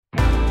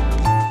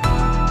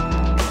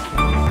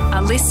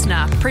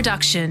listener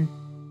production.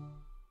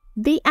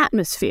 The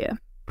atmosphere.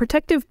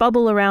 Protective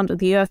bubble around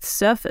the Earth's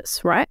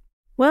surface, right?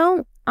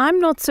 Well, I'm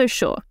not so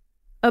sure.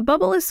 A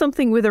bubble is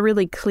something with a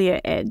really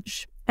clear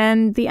edge,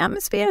 and the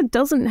atmosphere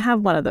doesn't have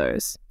one of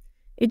those.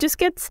 It just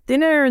gets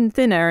thinner and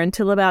thinner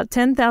until about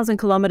 10,000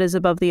 kilometers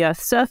above the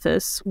Earth's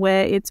surface,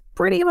 where it's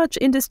pretty much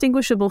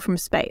indistinguishable from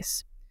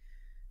space.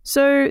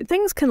 So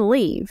things can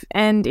leave,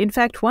 and in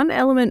fact one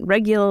element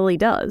regularly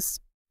does.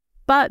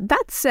 But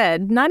that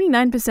said,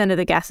 99% of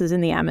the gases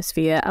in the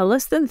atmosphere are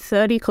less than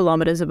 30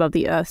 kilometers above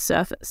the Earth's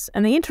surface,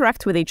 and they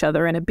interact with each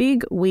other in a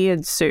big,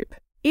 weird soup.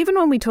 Even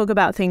when we talk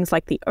about things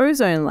like the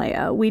ozone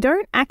layer, we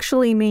don't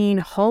actually mean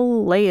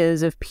whole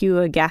layers of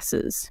pure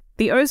gases.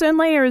 The ozone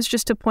layer is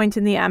just a point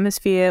in the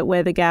atmosphere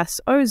where the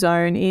gas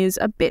ozone is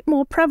a bit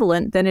more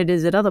prevalent than it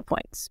is at other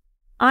points.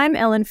 I'm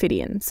Ellen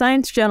Fidian,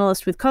 science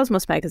journalist with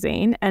Cosmos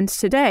magazine, and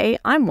today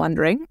I'm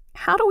wondering,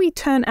 how do we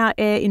turn our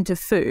air into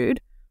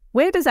food?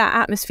 Where does our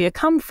atmosphere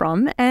come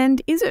from,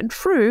 and is it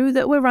true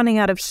that we're running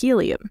out of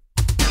helium?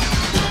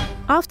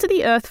 After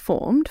the Earth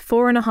formed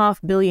 4.5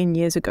 billion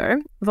years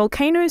ago,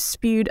 volcanoes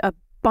spewed a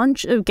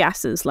bunch of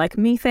gases like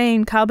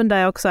methane, carbon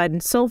dioxide,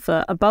 and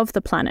sulfur above the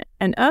planet,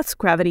 and Earth's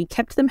gravity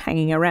kept them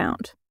hanging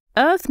around.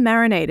 Earth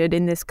marinated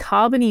in this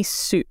carbony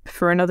soup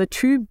for another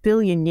 2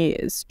 billion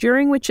years,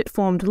 during which it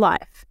formed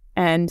life,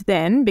 and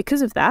then,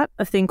 because of that,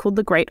 a thing called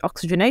the Great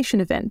Oxygenation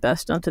Event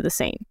burst onto the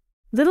scene.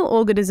 Little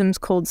organisms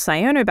called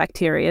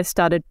cyanobacteria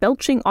started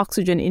belching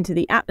oxygen into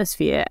the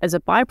atmosphere as a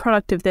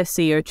byproduct of their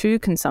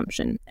CO2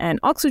 consumption, and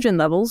oxygen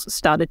levels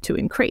started to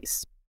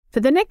increase.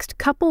 For the next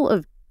couple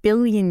of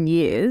billion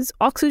years,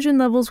 oxygen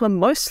levels were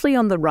mostly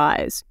on the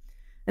rise,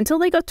 until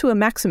they got to a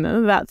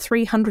maximum about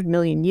 300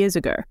 million years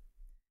ago.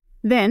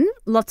 Then,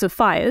 lots of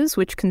fires,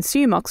 which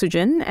consume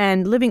oxygen,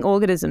 and living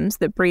organisms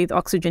that breathe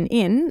oxygen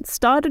in,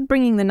 started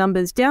bringing the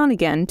numbers down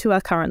again to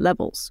our current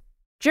levels.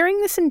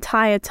 During this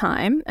entire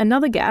time,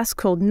 another gas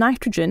called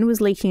nitrogen was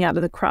leaking out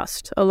of the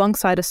crust,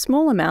 alongside a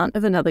small amount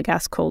of another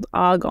gas called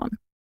argon.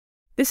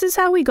 This is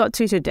how we got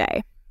to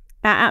today.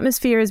 Our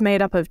atmosphere is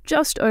made up of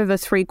just over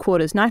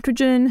 3/4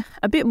 nitrogen,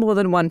 a bit more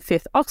than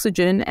 1/5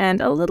 oxygen, and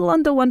a little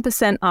under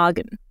 1%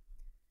 argon.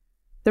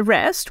 The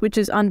rest, which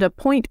is under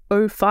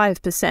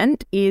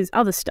 0.05%, is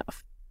other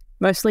stuff.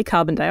 Mostly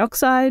carbon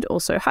dioxide,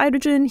 also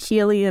hydrogen,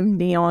 helium,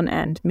 neon,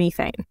 and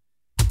methane.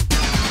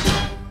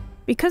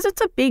 Because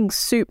it's a big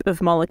soup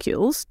of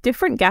molecules,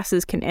 different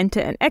gases can enter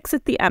and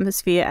exit the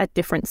atmosphere at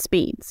different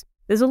speeds.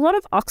 There's a lot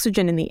of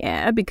oxygen in the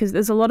air because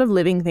there's a lot of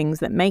living things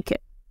that make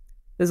it.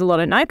 There's a lot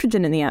of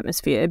nitrogen in the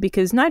atmosphere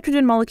because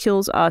nitrogen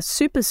molecules are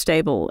super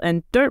stable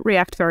and don't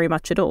react very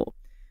much at all.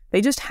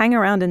 They just hang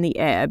around in the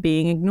air,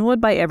 being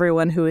ignored by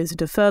everyone who is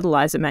a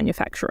fertilizer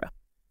manufacturer.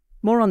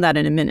 More on that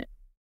in a minute.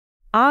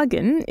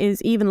 Argon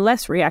is even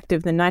less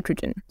reactive than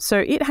nitrogen, so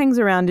it hangs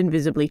around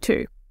invisibly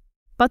too.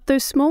 But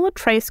those smaller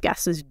trace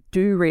gases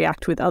do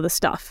react with other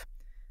stuff.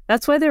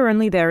 That's why they're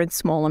only there in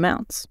small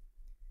amounts.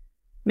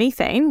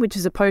 Methane, which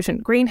is a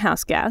potent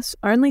greenhouse gas,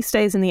 only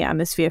stays in the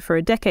atmosphere for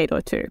a decade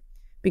or two,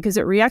 because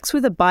it reacts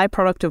with a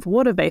byproduct of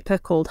water vapor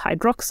called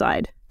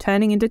hydroxide,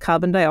 turning into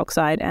carbon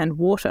dioxide and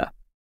water.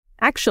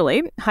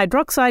 Actually,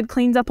 hydroxide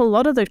cleans up a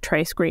lot of the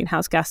trace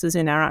greenhouse gases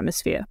in our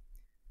atmosphere.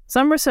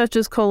 Some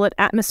researchers call it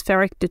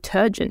atmospheric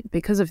detergent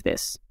because of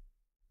this.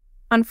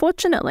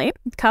 Unfortunately,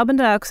 carbon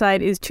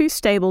dioxide is too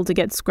stable to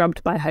get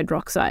scrubbed by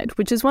hydroxide,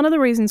 which is one of the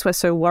reasons we're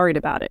so worried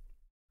about it.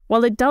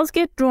 While it does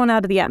get drawn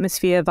out of the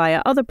atmosphere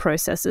via other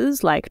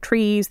processes like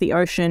trees, the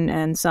ocean,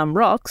 and some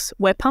rocks,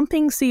 we're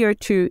pumping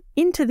CO2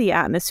 into the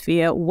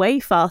atmosphere way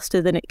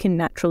faster than it can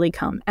naturally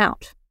come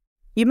out.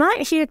 You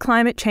might hear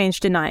climate change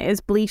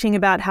deniers bleating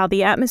about how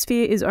the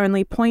atmosphere is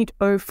only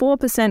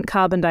 0.04%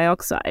 carbon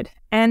dioxide,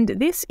 and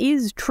this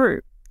is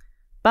true.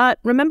 But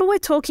remember, we're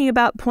talking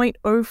about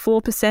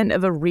 0.04%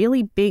 of a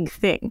really big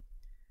thing.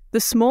 The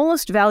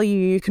smallest value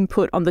you can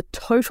put on the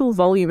total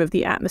volume of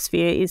the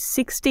atmosphere is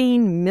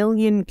 16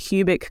 million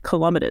cubic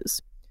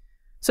kilometers.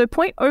 So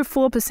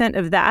 0.04%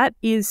 of that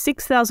is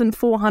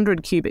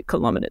 6,400 cubic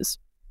kilometers.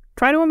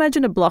 Try to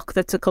imagine a block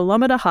that's a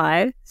kilometer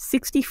high,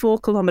 64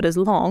 kilometers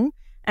long,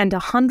 and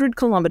 100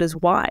 kilometers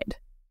wide.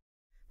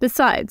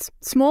 Besides,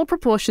 small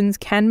proportions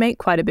can make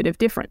quite a bit of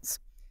difference.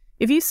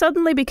 If you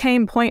suddenly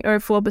became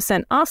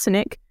 0.04%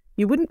 arsenic,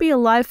 you wouldn't be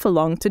alive for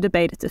long to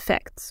debate its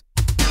effects.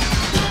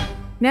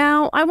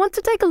 Now, I want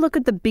to take a look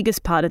at the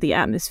biggest part of the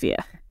atmosphere,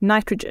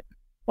 nitrogen.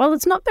 While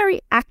it's not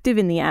very active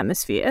in the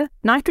atmosphere,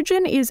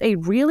 nitrogen is a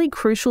really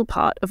crucial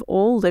part of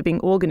all living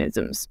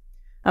organisms.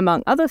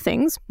 Among other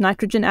things,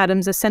 nitrogen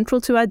atoms are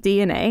central to our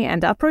DNA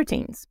and our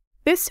proteins.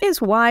 This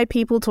is why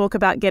people talk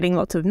about getting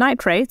lots of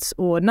nitrates,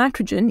 or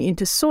nitrogen,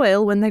 into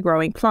soil when they're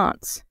growing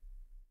plants.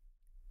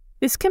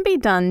 This can be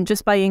done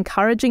just by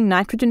encouraging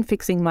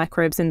nitrogen-fixing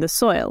microbes in the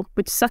soil,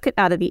 which suck it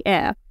out of the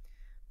air.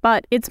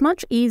 But it's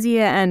much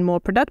easier and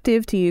more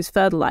productive to use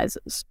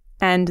fertilizers,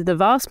 and the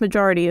vast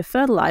majority of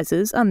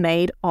fertilizers are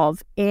made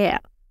of air.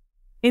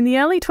 In the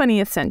early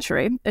 20th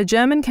century, a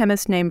German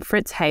chemist named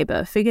Fritz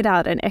Haber figured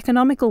out an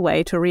economical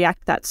way to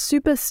react that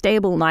super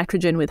stable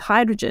nitrogen with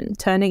hydrogen,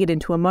 turning it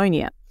into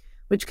ammonia,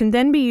 which can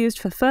then be used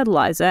for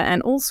fertilizer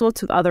and all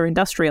sorts of other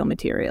industrial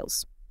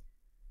materials.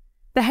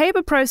 The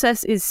Haber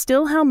process is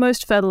still how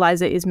most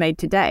fertilizer is made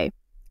today.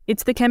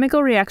 It's the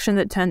chemical reaction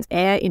that turns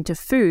air into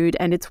food,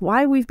 and it's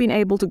why we've been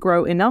able to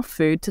grow enough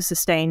food to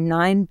sustain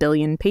 9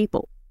 billion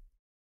people.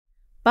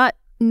 But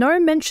no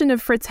mention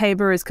of Fritz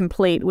Haber is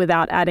complete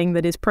without adding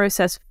that his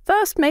process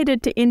first made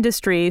it to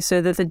industry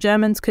so that the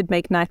Germans could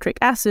make nitric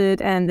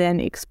acid and then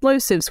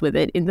explosives with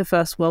it in the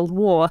First World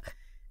War,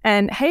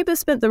 and Haber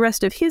spent the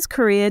rest of his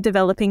career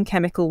developing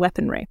chemical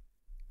weaponry.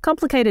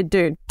 Complicated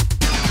dude.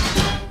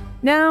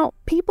 Now,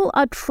 people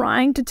are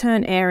trying to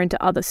turn air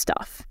into other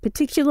stuff,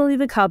 particularly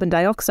the carbon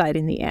dioxide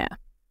in the air.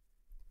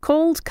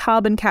 Called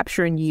carbon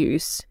capture and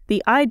use,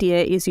 the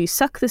idea is you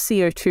suck the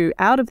CO2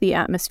 out of the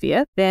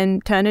atmosphere,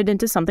 then turn it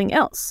into something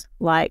else,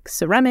 like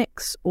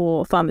ceramics,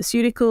 or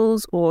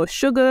pharmaceuticals, or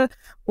sugar,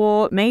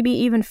 or maybe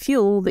even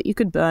fuel that you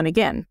could burn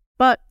again.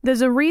 But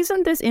there's a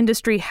reason this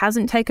industry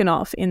hasn't taken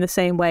off in the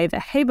same way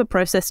the Haber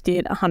process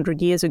did 100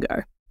 years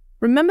ago.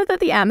 Remember that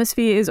the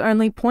atmosphere is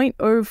only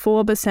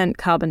 0.04%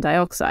 carbon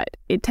dioxide.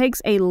 It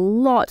takes a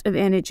lot of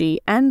energy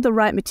and the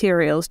right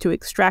materials to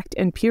extract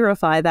and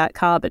purify that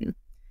carbon.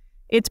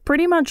 It's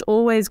pretty much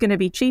always going to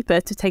be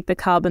cheaper to take the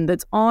carbon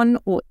that's on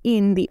or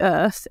in the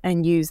Earth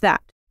and use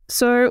that.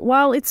 So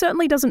while it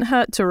certainly doesn't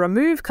hurt to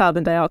remove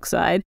carbon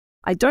dioxide,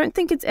 I don't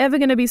think it's ever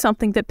going to be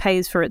something that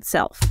pays for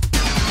itself.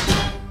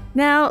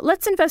 Now,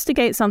 let's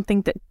investigate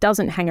something that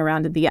doesn't hang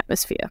around in the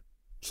atmosphere: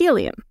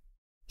 helium.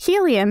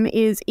 Helium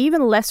is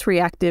even less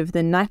reactive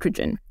than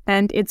nitrogen,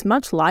 and it's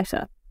much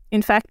lighter.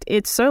 In fact,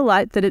 it's so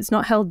light that it's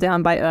not held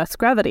down by Earth's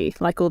gravity,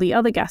 like all the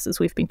other gases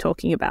we've been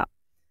talking about.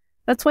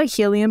 That's why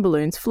helium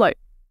balloons float.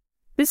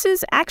 This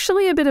is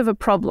actually a bit of a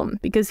problem,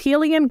 because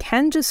helium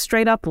can just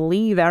straight up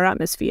leave our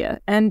atmosphere,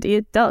 and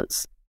it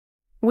does.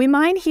 We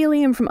mine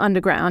helium from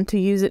underground to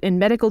use it in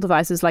medical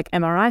devices like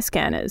MRI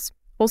scanners,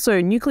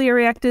 also nuclear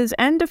reactors,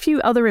 and a few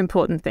other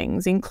important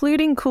things,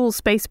 including cool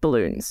space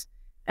balloons.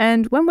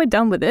 And when we're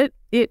done with it,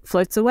 it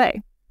floats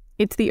away.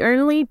 It's the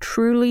only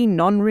truly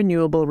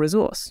non-renewable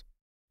resource.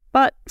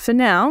 But for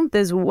now,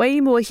 there's way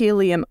more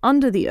helium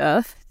under the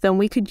Earth than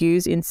we could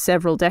use in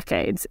several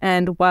decades,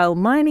 and while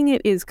mining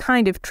it is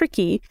kind of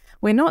tricky,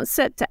 we're not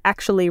set to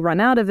actually run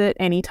out of it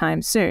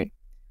anytime soon.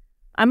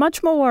 I'm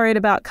much more worried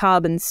about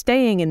carbon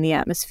staying in the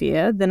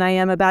atmosphere than I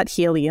am about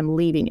helium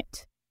leaving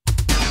it.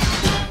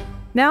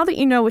 Now that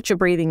you know what you're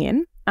breathing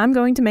in, I'm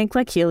going to make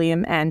like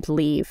helium and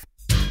leave.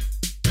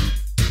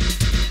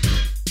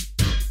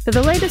 For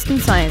the latest in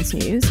science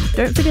news,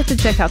 don't forget to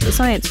check out the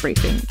Science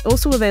Briefing,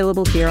 also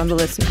available here on the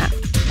Listen app,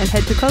 and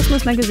head to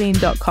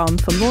cosmosmagazine.com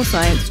for more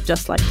science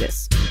just like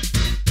this.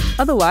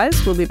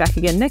 Otherwise, we'll be back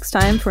again next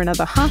time for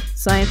another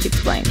Science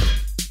Explained.